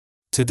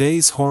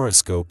Today's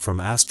horoscope from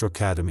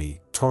Astrocademy,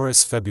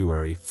 Taurus,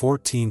 February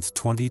 14,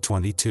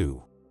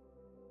 2022.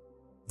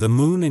 The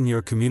moon in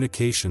your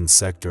communications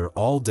sector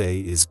all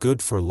day is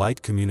good for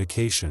light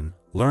communication,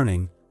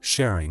 learning,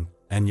 sharing,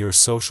 and your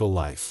social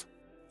life.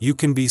 You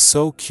can be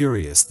so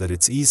curious that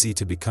it's easy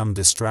to become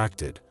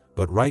distracted,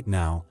 but right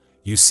now,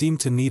 you seem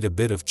to need a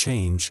bit of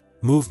change,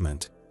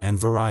 movement, and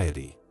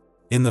variety.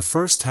 In the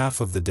first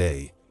half of the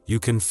day, you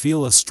can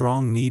feel a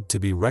strong need to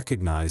be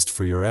recognized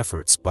for your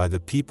efforts by the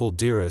people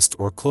dearest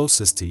or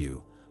closest to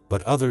you,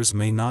 but others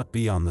may not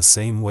be on the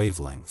same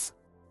wavelength.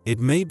 It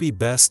may be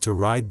best to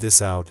ride this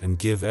out and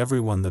give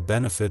everyone the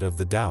benefit of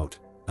the doubt,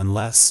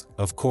 unless,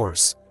 of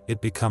course,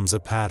 it becomes a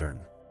pattern.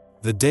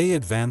 The day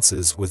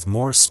advances with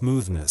more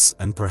smoothness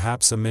and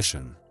perhaps a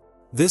mission.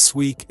 This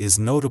week is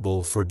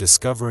notable for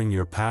discovering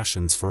your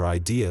passions for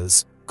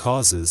ideas,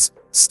 causes,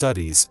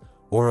 studies,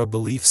 or a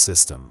belief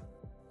system.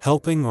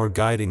 Helping or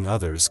guiding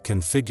others can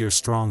figure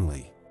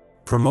strongly.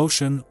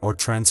 Promotion or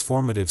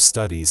transformative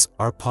studies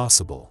are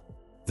possible.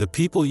 The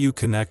people you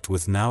connect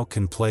with now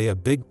can play a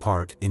big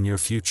part in your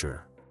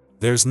future.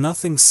 There's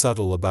nothing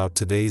subtle about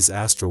today's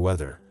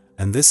astroweather,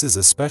 and this is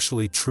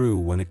especially true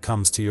when it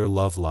comes to your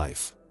love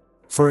life.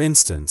 For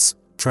instance,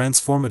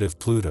 transformative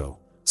Pluto,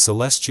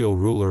 celestial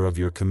ruler of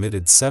your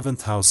committed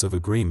 7th house of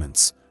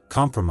agreements,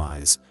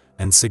 compromise,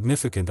 and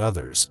significant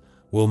others,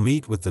 will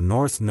meet with the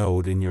North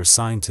Node in your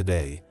sign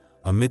today,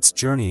 amidst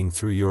journeying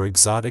through your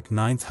exotic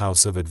 9th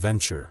house of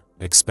adventure,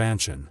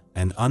 expansion,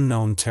 and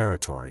unknown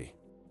territory.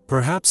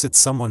 Perhaps it's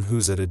someone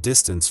who's at a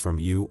distance from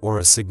you or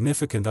a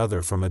significant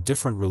other from a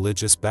different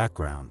religious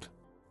background.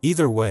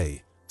 Either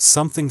way,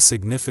 something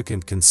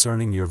significant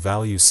concerning your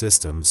value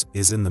systems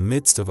is in the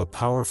midst of a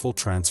powerful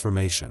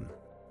transformation.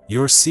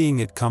 You're seeing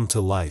it come to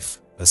life,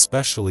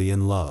 especially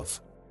in love.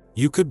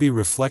 You could be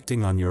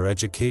reflecting on your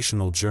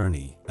educational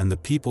journey and the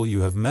people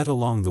you have met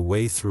along the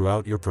way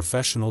throughout your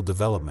professional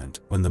development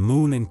when the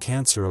moon in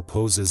Cancer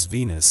opposes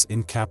Venus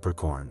in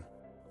Capricorn.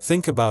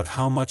 Think about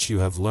how much you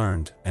have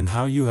learned and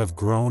how you have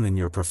grown in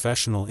your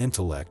professional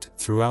intellect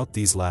throughout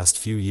these last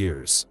few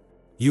years.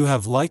 You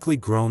have likely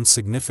grown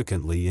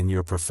significantly in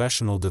your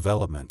professional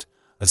development,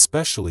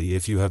 especially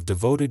if you have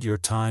devoted your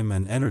time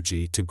and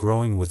energy to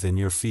growing within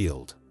your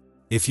field.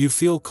 If you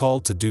feel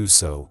called to do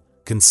so,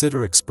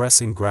 consider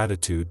expressing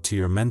gratitude to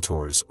your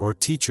mentors or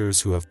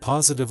teachers who have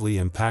positively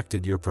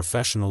impacted your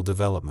professional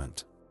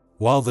development.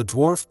 While the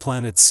dwarf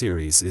planet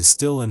Ceres is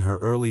still in her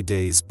early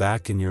days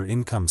back in your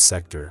income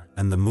sector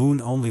and the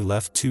moon only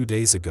left 2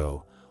 days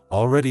ago,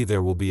 already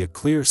there will be a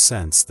clear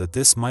sense that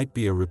this might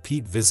be a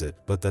repeat visit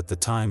but that the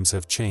times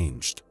have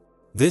changed.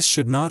 This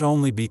should not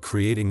only be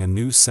creating a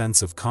new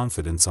sense of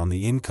confidence on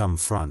the income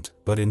front,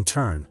 but in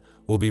turn,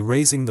 will be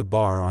raising the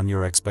bar on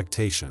your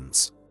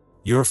expectations.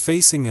 You're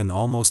facing an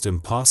almost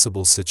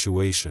impossible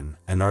situation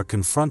and are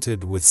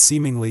confronted with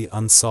seemingly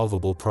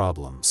unsolvable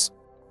problems.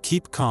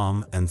 Keep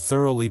calm and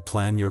thoroughly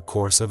plan your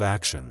course of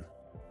action.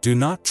 Do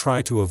not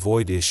try to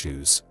avoid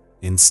issues,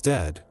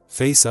 instead,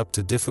 face up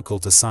to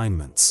difficult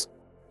assignments.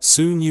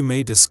 Soon you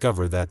may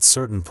discover that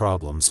certain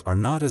problems are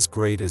not as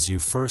great as you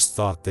first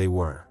thought they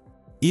were.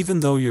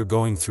 Even though you're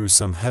going through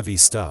some heavy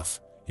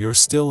stuff, you're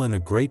still in a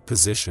great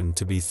position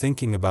to be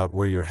thinking about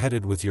where you're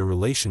headed with your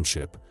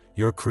relationship,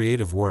 your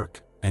creative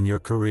work, and your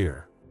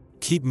career.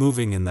 Keep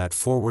moving in that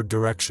forward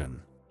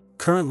direction.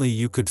 Currently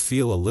you could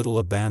feel a little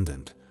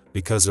abandoned,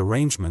 because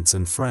arrangements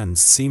and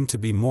friends seem to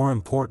be more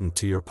important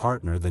to your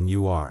partner than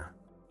you are.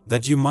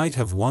 That you might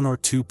have 1 or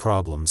 2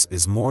 problems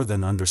is more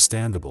than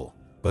understandable,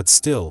 but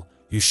still,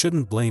 you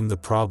shouldn't blame the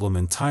problem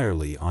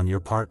entirely on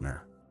your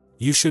partner.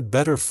 You should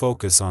better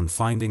focus on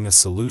finding a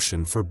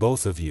solution for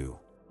both of you.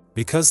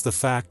 Because the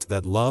fact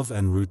that love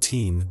and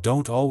routine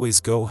don't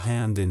always go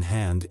hand in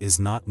hand is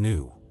not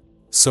new.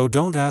 So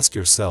don't ask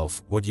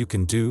yourself what you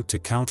can do to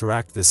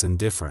counteract this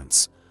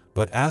indifference,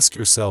 but ask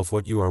yourself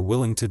what you are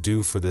willing to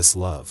do for this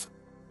love.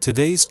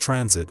 Today's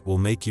transit will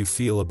make you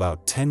feel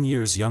about 10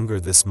 years younger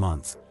this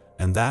month,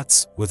 and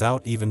that's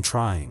without even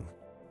trying.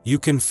 You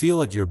can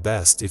feel at your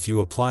best if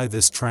you apply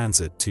this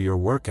transit to your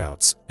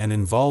workouts and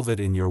involve it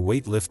in your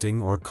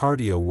weightlifting or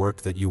cardio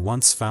work that you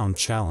once found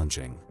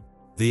challenging.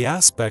 The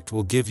aspect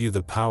will give you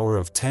the power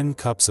of 10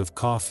 cups of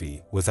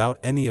coffee without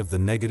any of the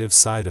negative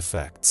side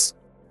effects.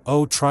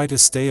 Oh, try to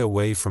stay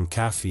away from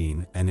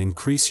caffeine and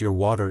increase your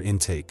water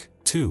intake,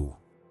 too.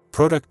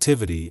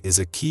 Productivity is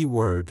a key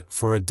word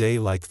for a day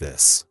like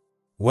this.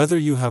 Whether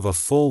you have a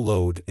full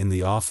load in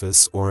the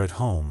office or at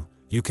home,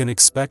 you can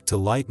expect to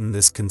lighten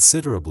this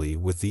considerably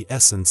with the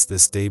essence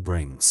this day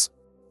brings.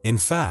 In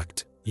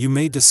fact, you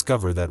may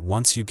discover that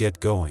once you get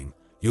going,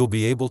 you'll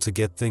be able to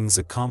get things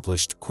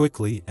accomplished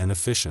quickly and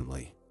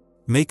efficiently.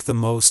 Make the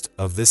most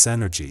of this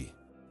energy.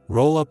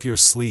 Roll up your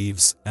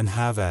sleeves and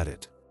have at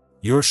it.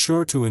 You're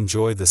sure to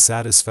enjoy the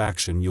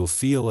satisfaction you'll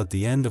feel at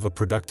the end of a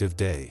productive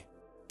day.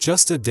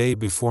 Just a day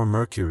before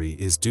Mercury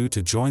is due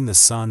to join the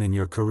Sun in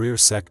your career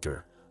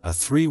sector, a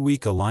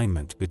 3-week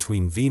alignment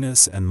between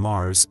Venus and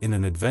Mars in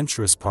an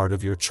adventurous part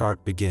of your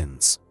chart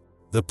begins.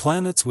 The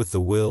planets with the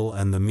will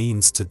and the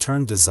means to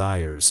turn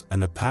desires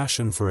and a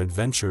passion for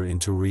adventure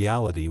into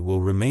reality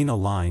will remain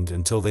aligned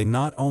until they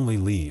not only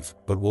leave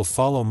but will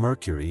follow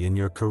Mercury in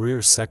your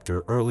career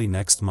sector early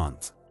next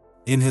month.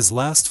 In his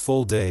last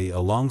full day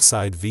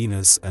alongside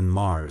Venus and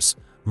Mars,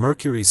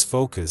 Mercury's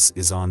focus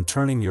is on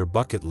turning your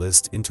bucket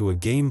list into a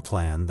game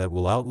plan that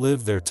will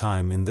outlive their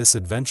time in this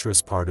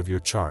adventurous part of your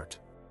chart.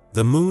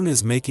 The Moon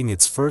is making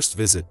its first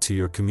visit to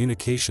your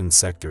communication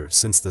sector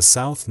since the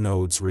South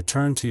nodes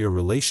returned to your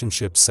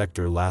relationship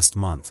sector last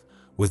month,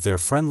 with their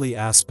friendly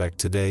aspect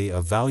today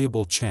a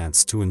valuable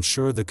chance to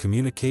ensure the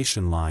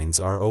communication lines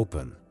are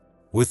open.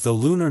 With the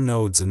lunar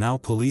nodes now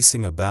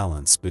policing a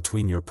balance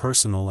between your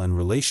personal and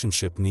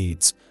relationship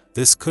needs,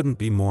 this couldn't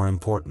be more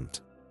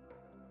important.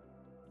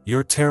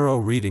 Your tarot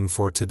reading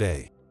for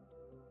today.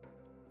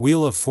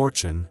 Wheel of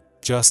Fortune,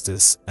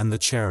 Justice, and the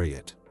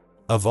Chariot.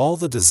 Of all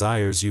the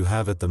desires you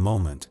have at the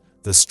moment,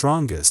 the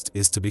strongest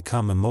is to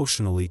become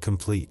emotionally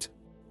complete.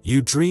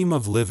 You dream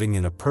of living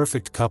in a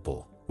perfect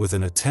couple, with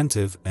an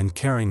attentive and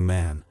caring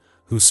man,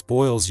 who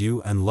spoils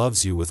you and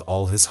loves you with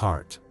all his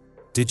heart.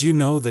 Did you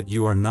know that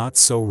you are not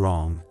so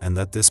wrong and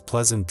that this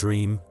pleasant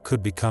dream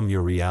could become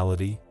your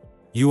reality?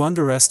 You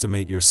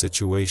underestimate your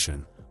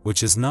situation,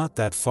 which is not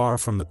that far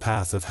from the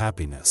path of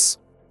happiness.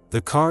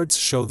 The cards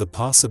show the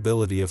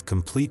possibility of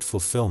complete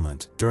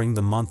fulfillment during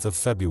the month of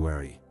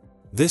February.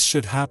 This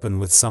should happen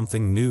with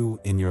something new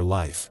in your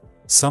life,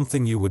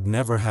 something you would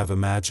never have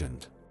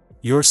imagined.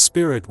 Your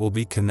spirit will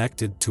be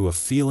connected to a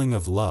feeling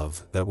of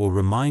love that will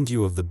remind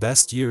you of the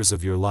best years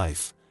of your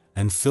life,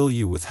 and fill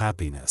you with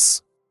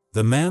happiness.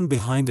 The man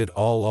behind it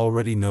all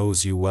already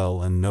knows you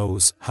well and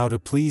knows how to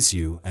please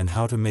you and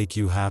how to make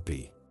you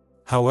happy.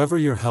 However,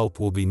 your help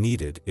will be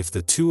needed if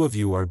the two of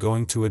you are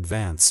going to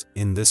advance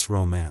in this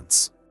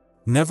romance.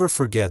 Never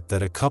forget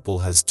that a couple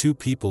has two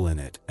people in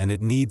it and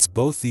it needs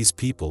both these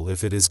people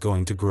if it is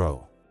going to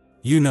grow.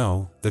 You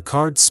know, the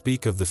cards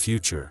speak of the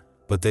future,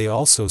 but they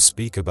also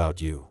speak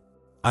about you.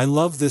 I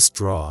love this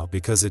draw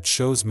because it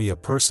shows me a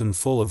person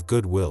full of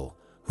goodwill,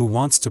 who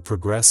wants to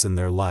progress in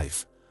their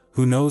life,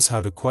 who knows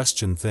how to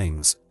question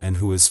things, and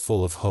who is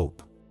full of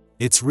hope.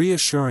 It's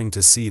reassuring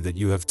to see that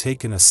you have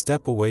taken a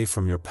step away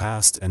from your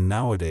past and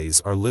nowadays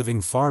are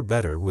living far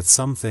better with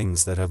some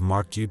things that have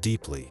marked you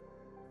deeply.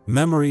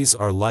 Memories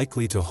are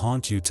likely to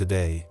haunt you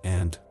today,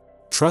 and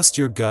trust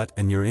your gut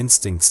and your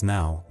instincts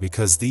now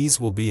because these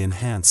will be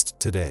enhanced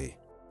today.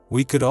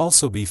 We could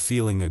also be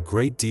feeling a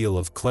great deal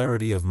of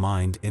clarity of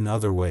mind in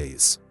other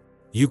ways.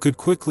 You could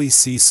quickly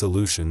see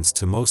solutions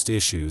to most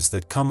issues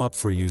that come up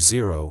for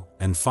you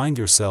and find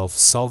yourself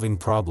solving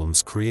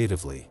problems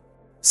creatively.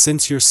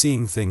 Since you're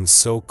seeing things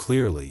so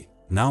clearly,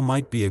 now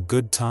might be a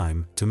good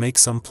time to make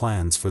some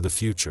plans for the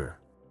future.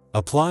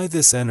 Apply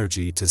this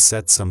energy to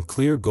set some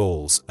clear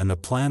goals and a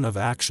plan of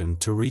action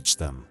to reach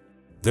them.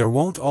 There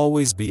won't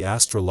always be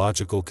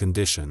astrological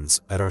conditions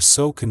that are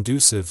so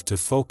conducive to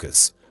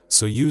focus,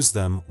 so use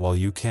them while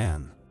you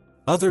can.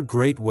 Other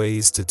great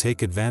ways to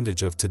take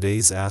advantage of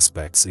today's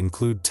aspects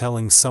include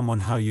telling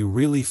someone how you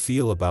really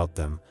feel about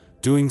them,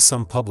 doing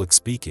some public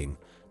speaking,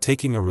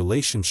 taking a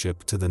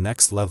relationship to the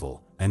next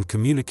level, and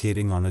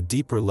communicating on a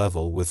deeper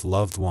level with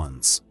loved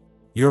ones.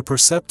 Your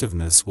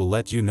perceptiveness will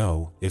let you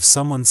know if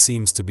someone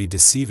seems to be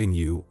deceiving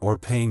you or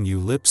paying you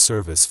lip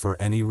service for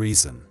any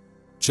reason.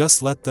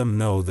 Just let them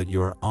know that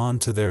you're on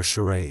to their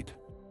charade.